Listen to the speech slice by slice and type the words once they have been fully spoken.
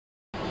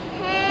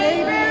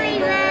Baby.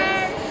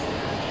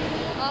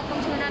 Welcome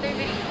to another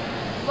video.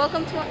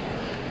 Welcome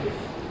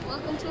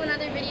to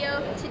another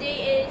video.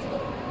 Today is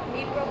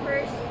April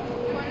 1st,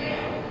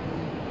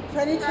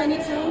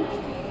 2022.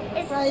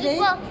 It's Friday.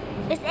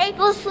 It's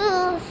April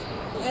Fool's.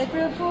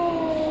 April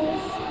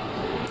Fools.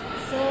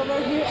 So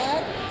we're here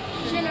at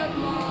Chinook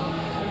Mall.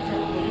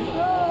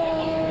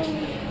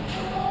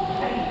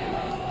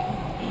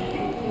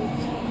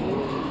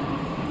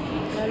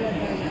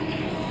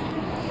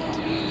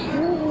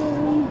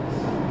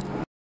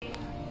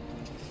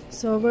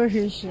 So we're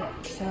here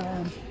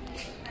sa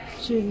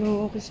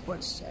Chinook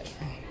Sports Shop.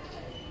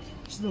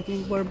 Just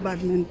looking for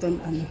badminton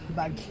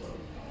bag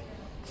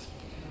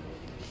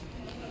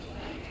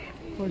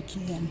for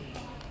Kian.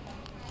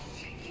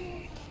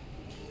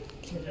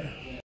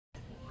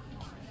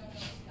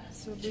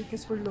 So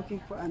because we're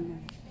looking for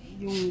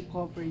yung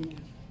cover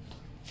niya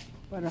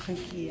para kay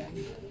Kian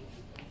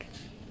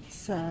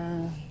sa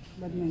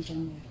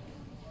badminton niya.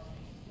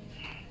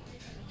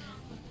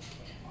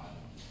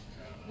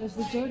 There's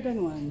the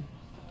Jordan one.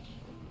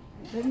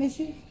 Let me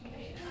see.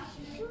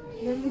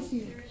 Let me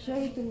see. Show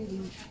it to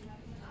me.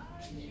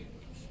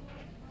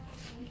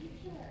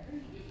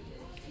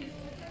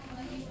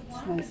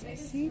 It's nice. I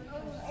see.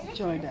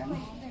 Jordan.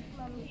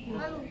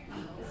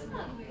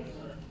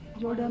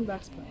 Jordan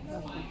backpack.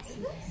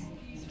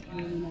 It's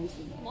really nice.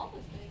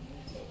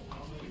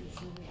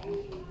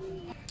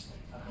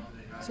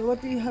 So what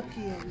do you have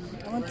here?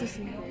 I want to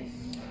see.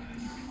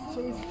 So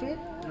it's fit?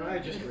 No,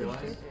 I just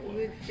realized. It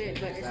would fit,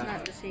 but it's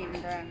not the same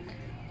brand.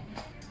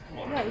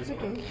 Yeah, it's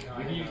okay.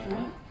 At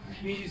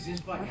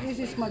least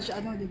it's much,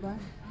 diba?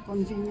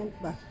 Convenient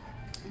ba?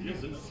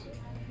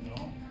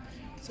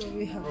 So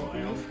we have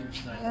this.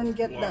 And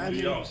get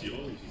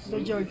the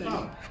Jordan.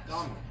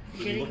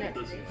 Getting that.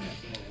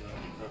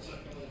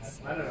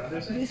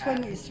 This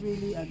one is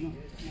really,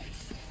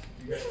 nice.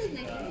 This is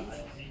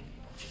nice.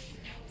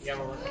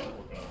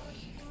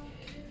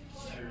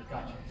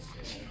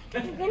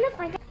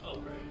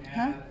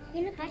 Huh?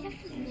 You gonna buy that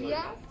for you?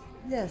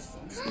 Yes,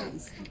 it's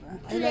nice. Diba?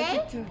 I Today? like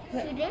it too.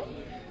 Yeah. Today?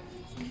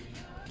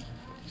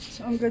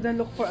 So I'm gonna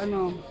look for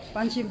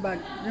punching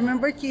bag.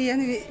 Remember, Kian,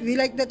 we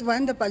like that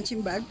one, the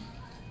punching bag?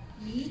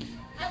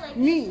 I like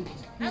Me.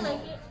 I like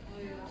it.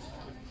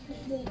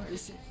 Where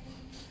is it?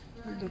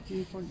 We're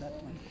looking for that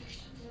one.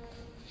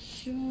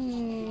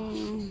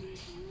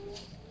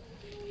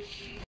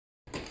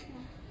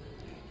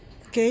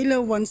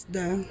 Kayla wants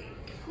the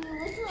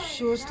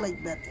shoes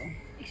like that.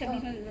 Except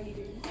these ones are really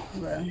good.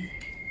 Well,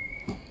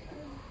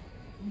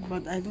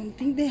 but I don't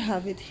think they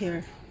have it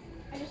here.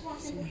 I just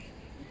want some.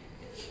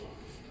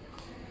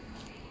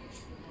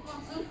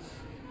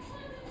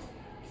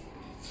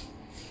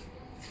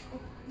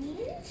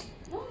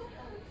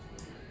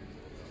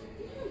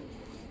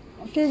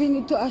 Okay, we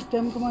need to ask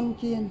them. Come on,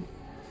 Kian.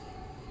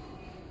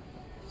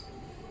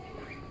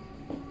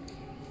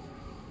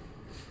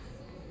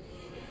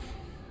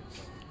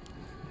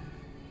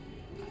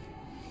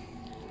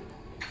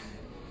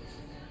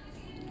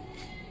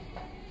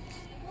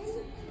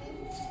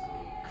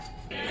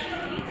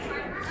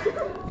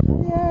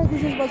 Yeah,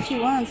 this is what she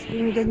wants.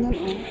 Yung ganyan,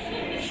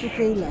 si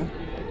Kayla.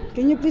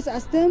 Can you please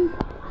ask them?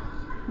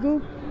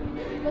 Go.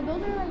 But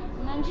those are like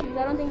men's shoes.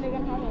 I don't think they're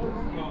gonna have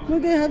it. No,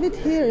 they have it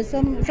here,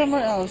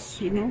 somewhere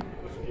else, you know.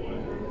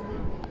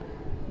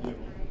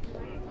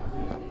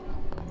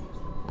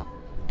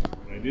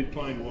 I did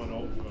find one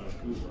out in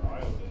Vancouver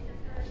Island.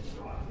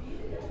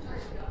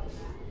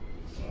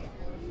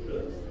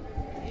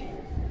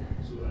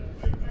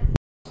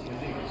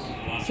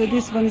 So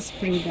this one is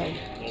free daw.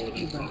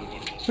 Diba?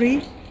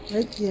 Free?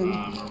 Right here. There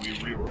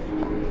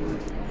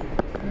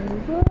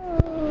you go.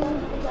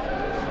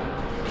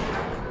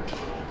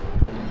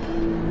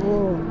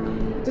 Oh.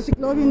 Ito si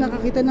Chloe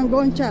nakakita ng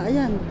goncha.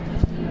 Ayan.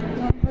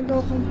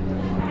 Nakakaloko.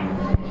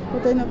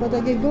 Patay na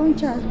patay kay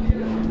goncha.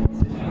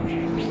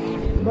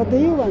 What do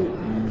you want?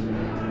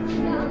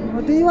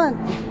 What do you want?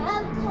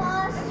 Milk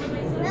toast,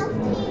 milk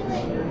tea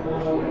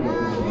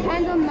with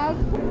candle milk,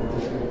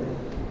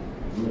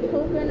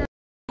 coconut.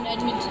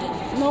 Edmonton.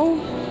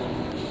 No.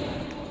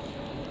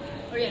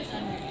 Or yes,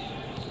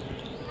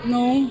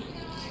 No.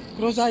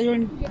 Cross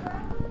iron.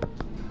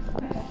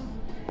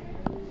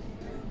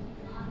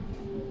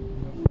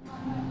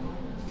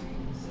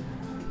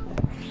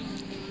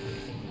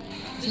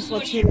 This is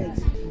what she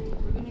likes.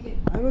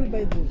 I will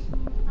buy both.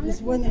 This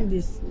one and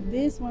this.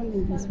 This one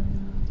and this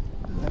one.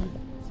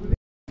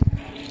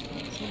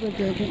 So we're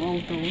getting all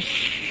those.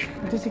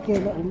 Ito si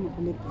Kayla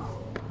ulit.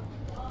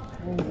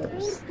 All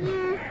those.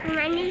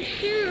 my new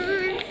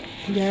shoes.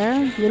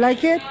 Yeah, you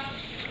like it?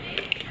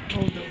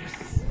 All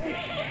those.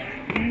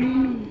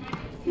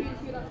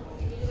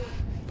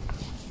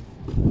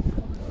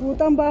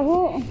 Putang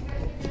baho.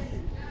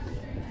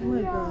 Oh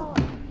my God.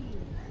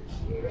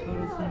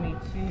 Total is going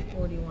to be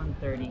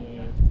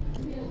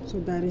 $241.38. So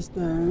that is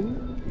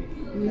done.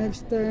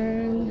 Next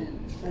turn,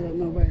 I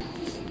don't know where.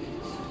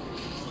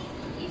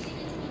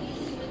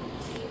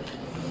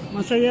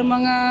 Masaya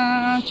mga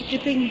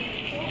chikiting.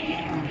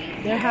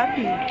 They're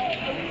happy.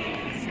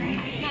 So,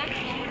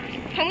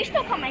 Can we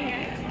still cut my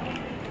hair?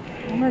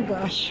 Oh my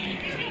gosh.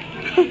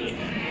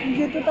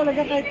 Dito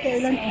talaga kahit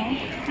kailan, oh.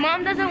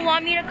 Mom doesn't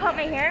want me to cut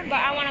my hair, but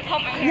I want to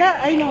cut my hair. Yeah,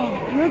 I know.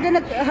 You're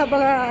gonna have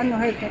a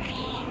haircut.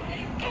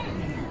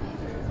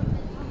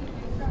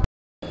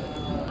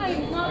 I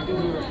love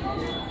doing that.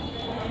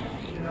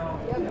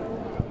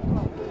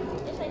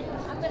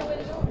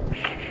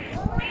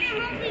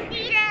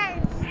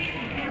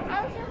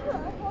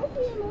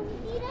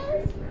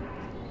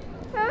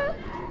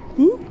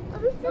 Hmm? Are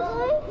we still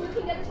going? You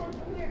can get this one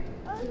from here.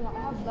 Are we still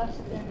going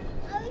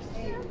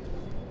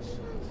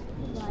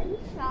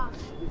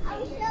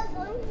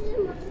to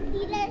the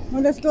mosquitoes?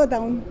 Well, let's go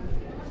down.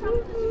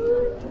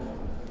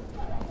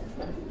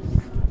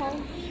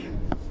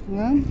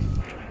 Yeah.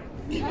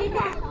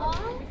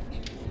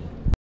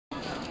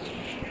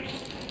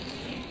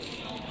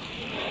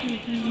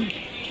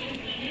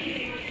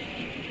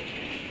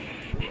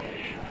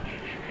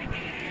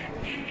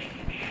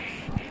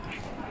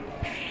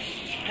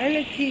 I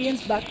like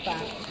Kian's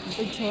backpack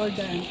with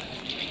Jordan.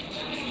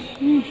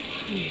 Can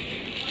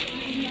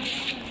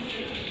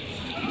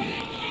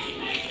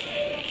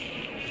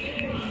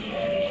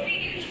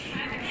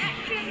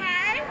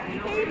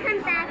you come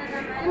back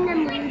in the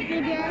movie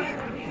videos?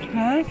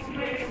 Huh?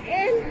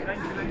 In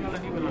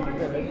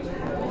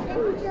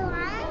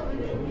July?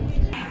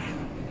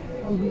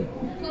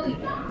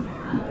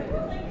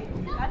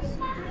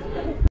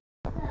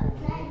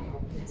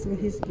 So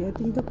he's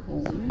getting the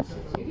phone.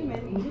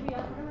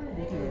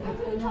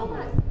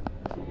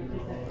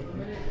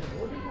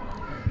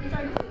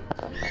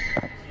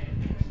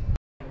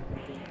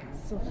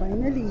 So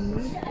finally,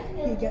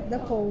 he got the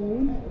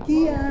phone.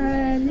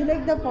 Kian, you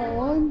like the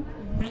phone?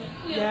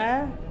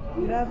 Yeah?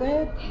 You love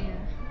it?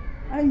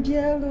 I'm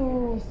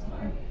jealous.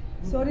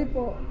 Sorry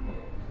po.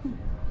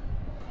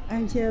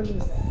 I'm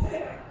jealous.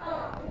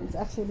 It's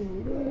actually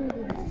really,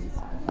 really nice.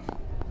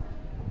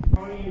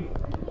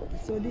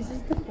 So this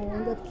is the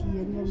phone that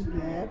Kian will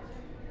get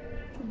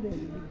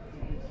today.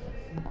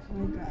 Oh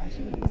my gosh,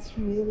 it's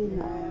really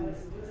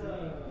nice.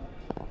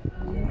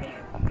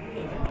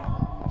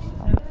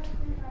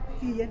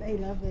 Kian, I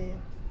love it.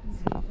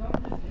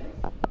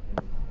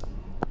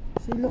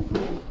 See, look.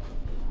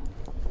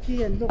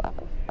 Kian, look.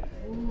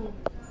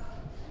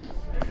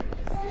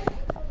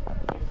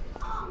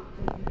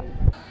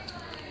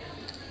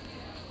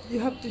 You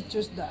have to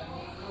choose that.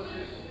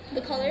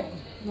 The color?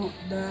 No,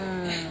 the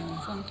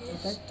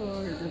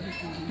protector,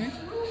 everything.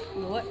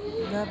 What?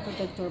 The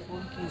protector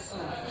phone case.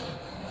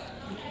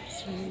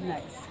 It's really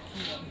nice.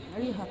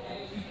 Are you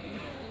happy?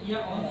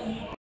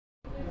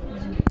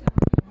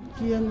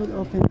 Kian will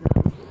open the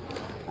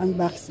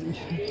unboxing.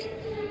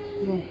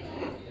 Go.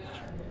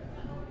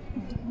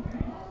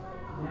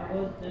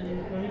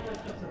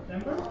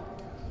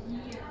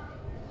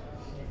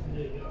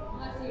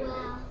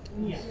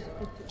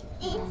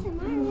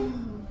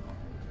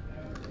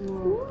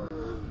 Wow.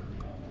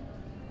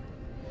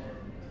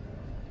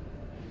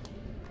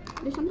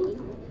 There's something.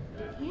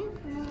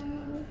 Careful.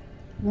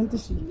 I want to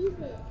see.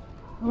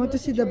 I want to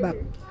see the back.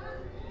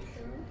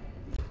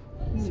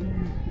 So,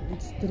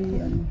 it's 3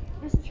 ano.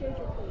 That's the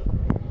charger plate.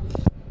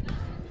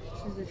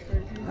 This is the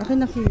charger. Akin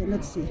na Kian,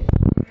 let's see.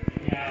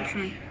 Which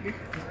one?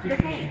 The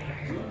phone.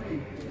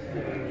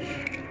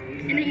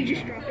 And then you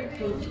just drop it.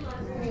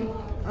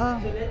 Ah,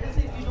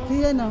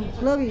 Kian no,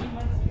 Chloe.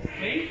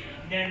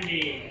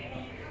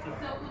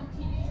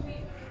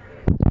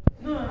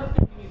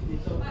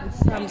 It's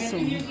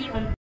Samsung.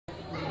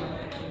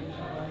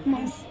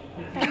 Nice.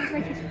 That looks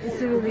like his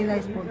It's a really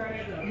nice phone.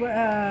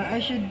 Well, I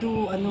should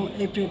do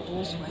April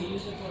Fools,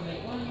 right?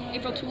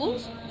 April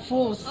Tools?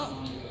 Fools,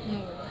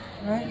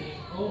 right?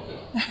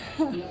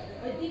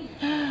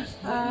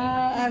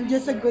 I'm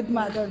just a good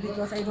mother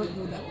because I don't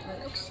do that.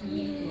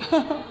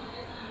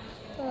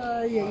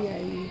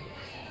 Yeah.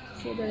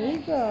 So there you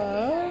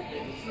go.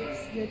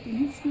 He's getting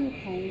his new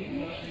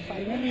phone.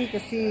 Finally,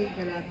 kasi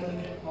galaton.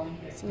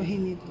 So he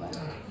need one.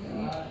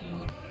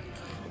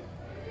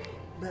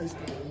 That's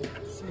the one.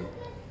 So,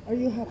 are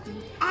you happy?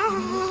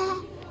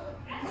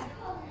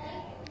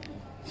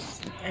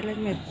 I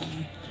like my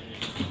phone.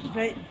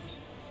 Right?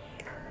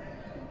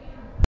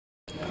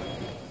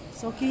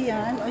 So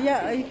Kian, oh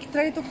yeah, you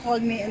try to call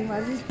me and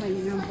what is my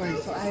number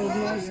so I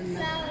know your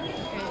number.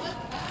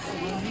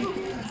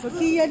 So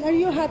Kian, are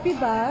you happy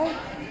ba?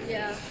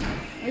 Yeah.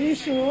 Are you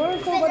sure?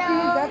 So what do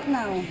you got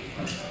now?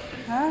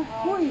 Huh?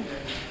 Hoy,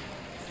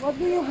 what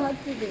do you have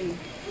today?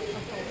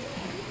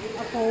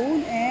 A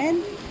phone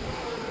and?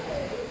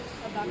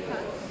 A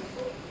backpack.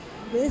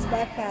 This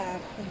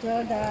backpack, a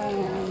Jordan.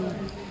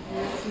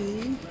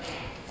 See?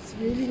 It's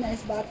really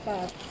nice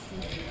backpack.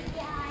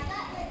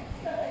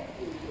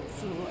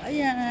 So,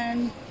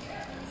 ayan.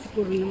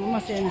 Siguro naman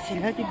masaya na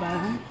sila,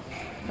 diba?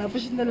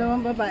 Tapos yung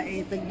dalawang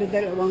babae,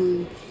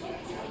 tagdadalawang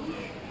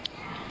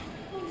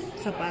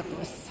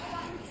sapatos.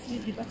 See,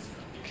 diba?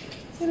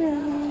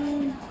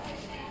 Sarang!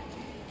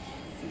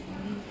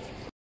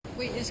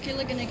 Wait, is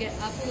Kayla gonna get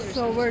Apple or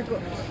So, we're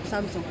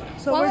Samsung.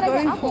 So, Why we're would I get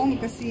going Apple? home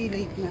kasi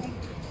late na.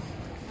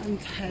 I'm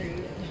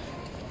tired.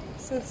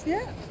 So,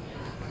 yeah.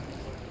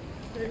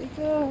 There it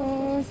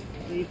goes.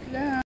 Wait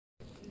lang.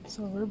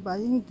 So we're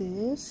buying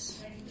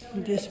this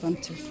one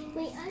too.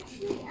 Wait,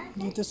 actually,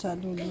 Dito sa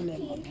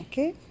Lululemon,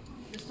 okay?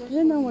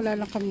 Yan na, wala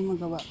lang kami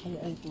magawa. Kaya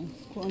ito,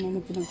 kung ano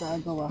na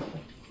pinag-aagawa ko.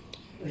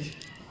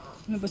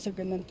 Ano ba sa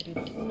ganang trip?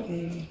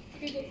 Okay.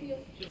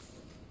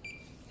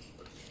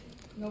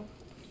 Nope.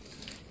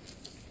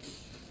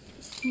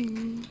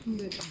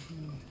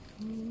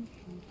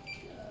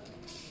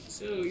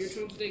 So your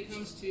total today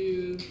comes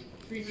to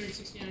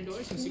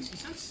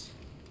 $369.60.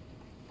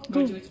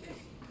 Would you like to pay?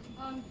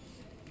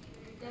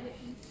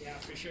 Yeah,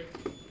 for sure.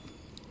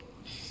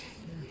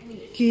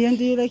 Kian,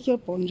 do you like your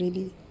phone,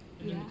 really?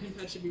 And then the pin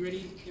pad should be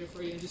ready there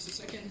for you in just a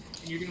second.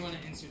 And you're going to want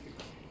to insert the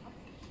card.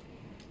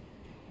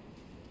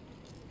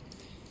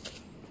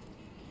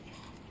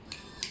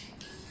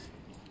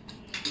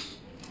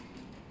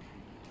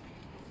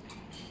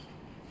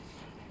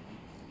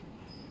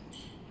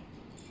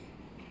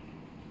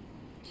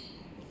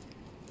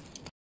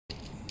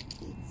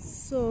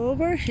 So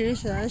we're here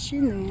sa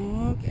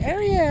Chinook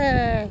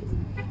area.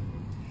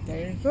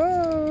 There you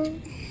go.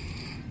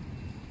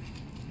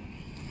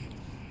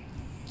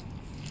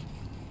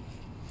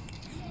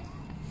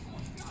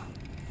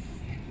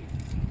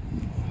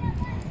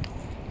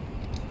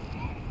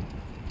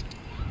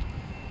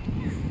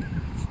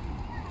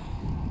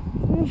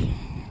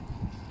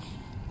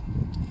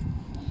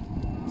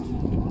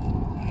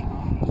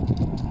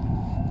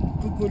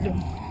 Gugulo.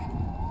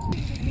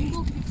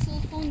 Google Pixel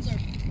phones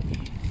are.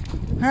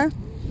 Ha?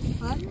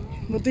 Huh?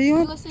 What do you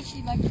Bella want? said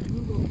she liked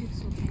Google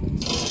Pixel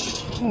phones.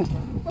 Oh.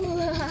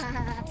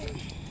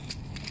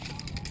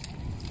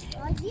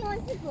 why do you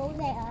want to go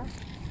there?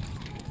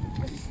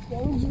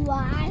 You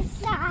are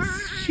sad.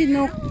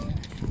 Chinook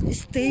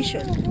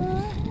Station.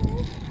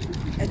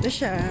 Ito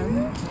siya.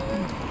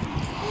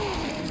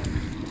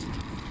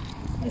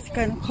 It's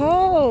kind of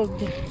cold.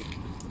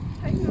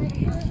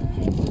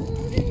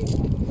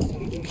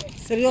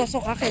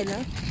 Seryoso ka,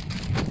 Kela?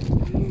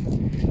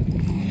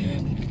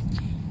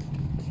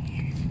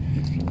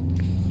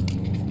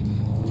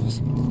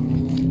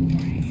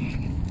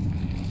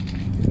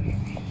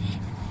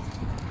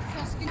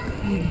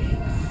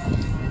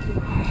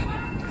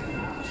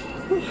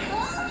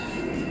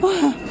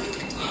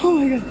 Oh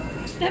my God.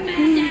 The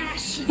mad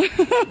dash!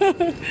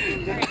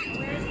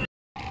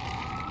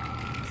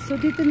 So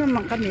dito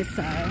naman kami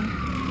sa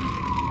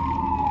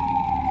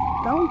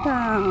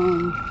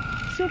downtown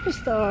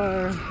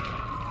Superstore.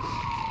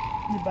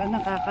 Diba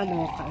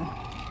nakakaloka?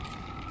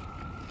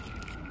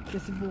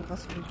 Kasi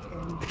bukas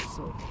weekend.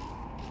 So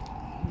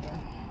diba?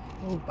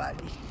 Oh,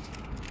 bali.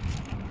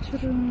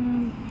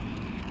 Tcharam!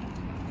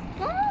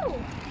 Oh!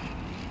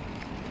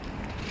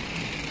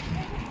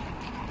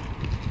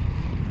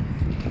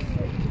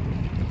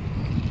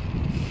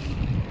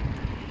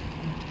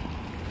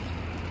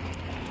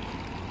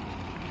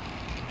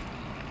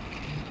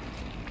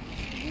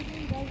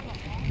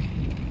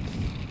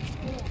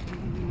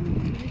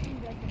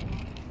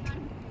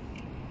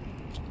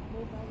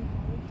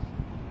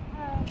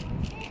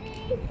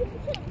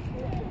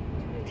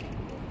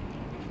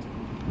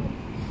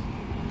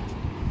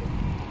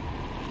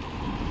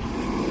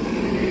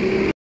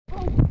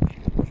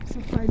 So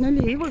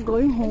finally, we're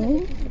going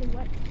home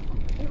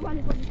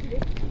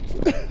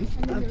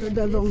after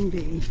the long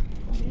day.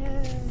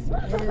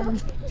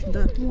 And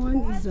that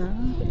one is a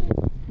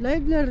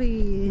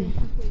library.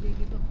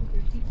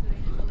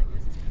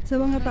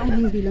 Sa mga taong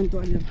hindi lang to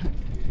alam ha.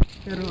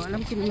 Pero alam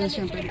ko naman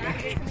siyempre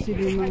kasi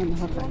yung mga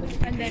nakakaalam.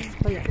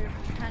 Kaya,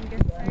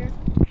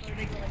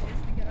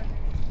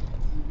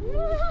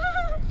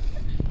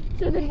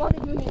 So then what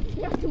are you doing?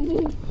 You have to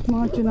move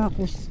mga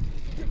chinakos.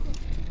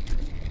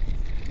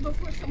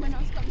 before someone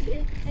else comes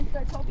in and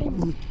starts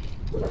helping.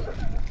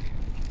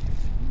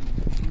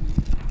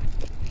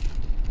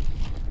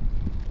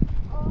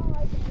 Oh,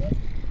 I get it.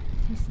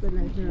 This is the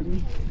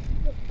library.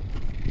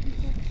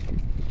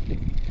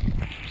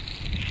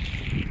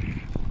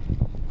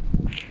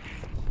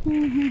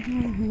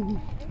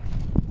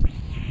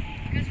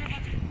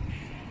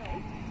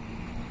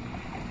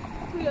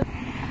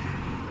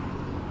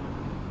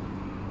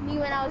 Me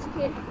when I was a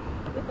kid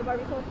with the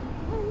Barbie phone.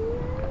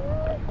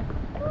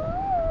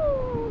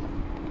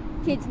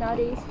 Kids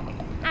nowadays.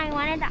 I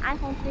wanted the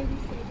iPhone 36.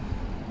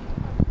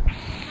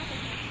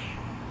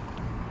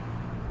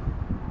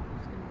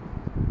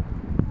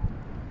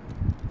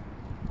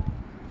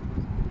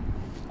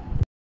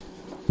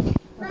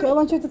 Okay, I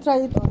want you to try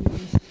it on.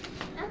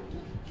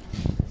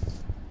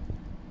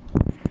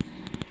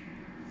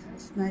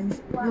 It's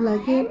nice. You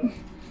like it?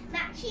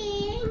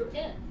 Matching.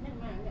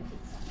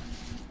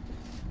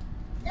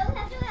 So we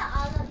have to wear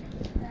all of them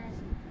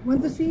first.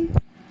 Want to see?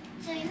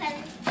 So you can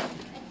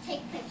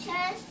take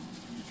pictures.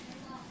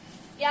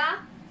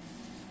 Yeah?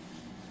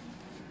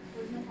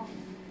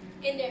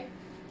 In there.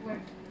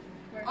 Where?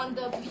 On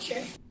the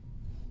bleacher.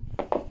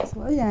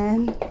 So,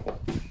 ayan.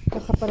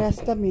 Nakapares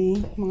kami,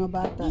 mga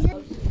bata.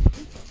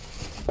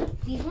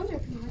 These ones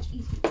are pretty much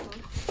easy to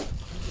find.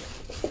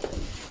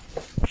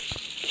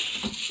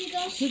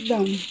 Sit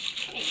down.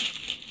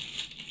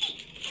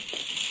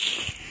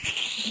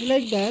 You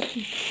like that?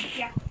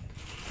 Yeah.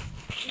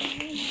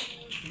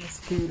 Las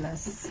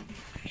pilas.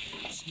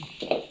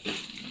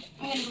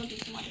 I'm gonna go do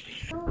some other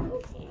pictures.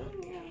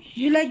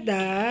 You like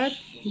that?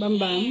 Bam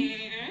Bam?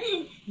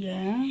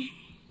 Yeah.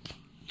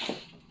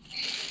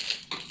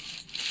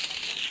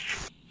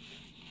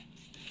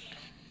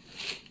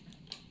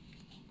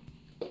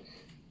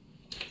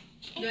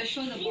 Do I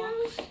show the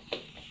box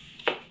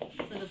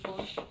for the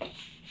phone?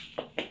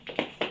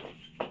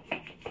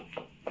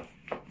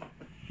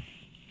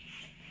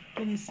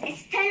 Can you see?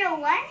 It's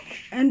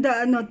 10:01. And the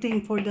ano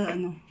thing for the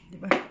ano, di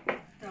ba?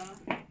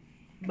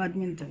 The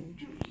Badminton.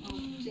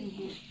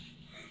 single.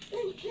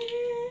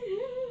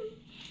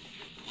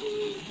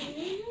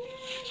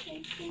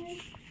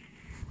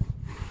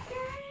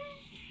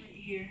 Right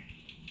here.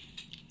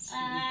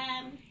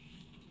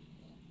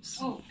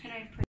 Oh, can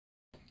I put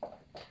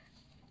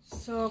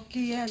So,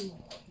 Kian,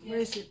 where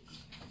is it?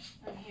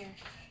 on here?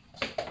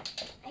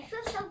 I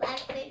feel so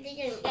bad we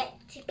didn't get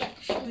to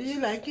get Do you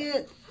like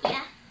it?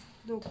 Yeah.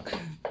 Look.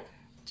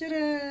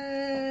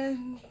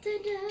 Tcharan!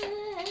 Ta-da!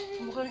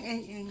 Mukhang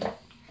eng-eng.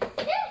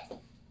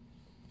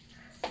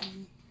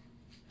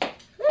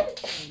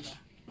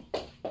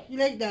 You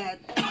like that?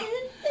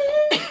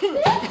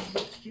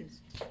 Yes.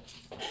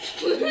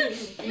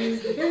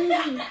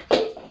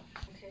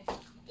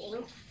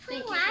 Thank you for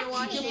Thank you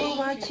watching. for Hope you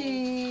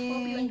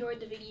watching. enjoyed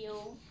the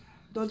video.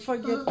 Don't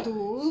forget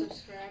to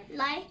Subscribe,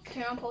 Like,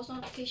 turn on post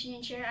notification,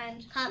 and share.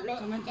 And comment,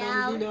 comment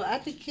down. down below.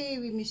 Ate K,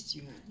 we missed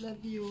you.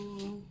 Love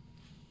you.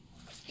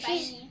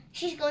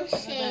 She's going to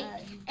say,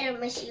 Bye. I don't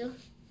miss you.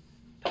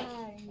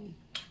 Bye.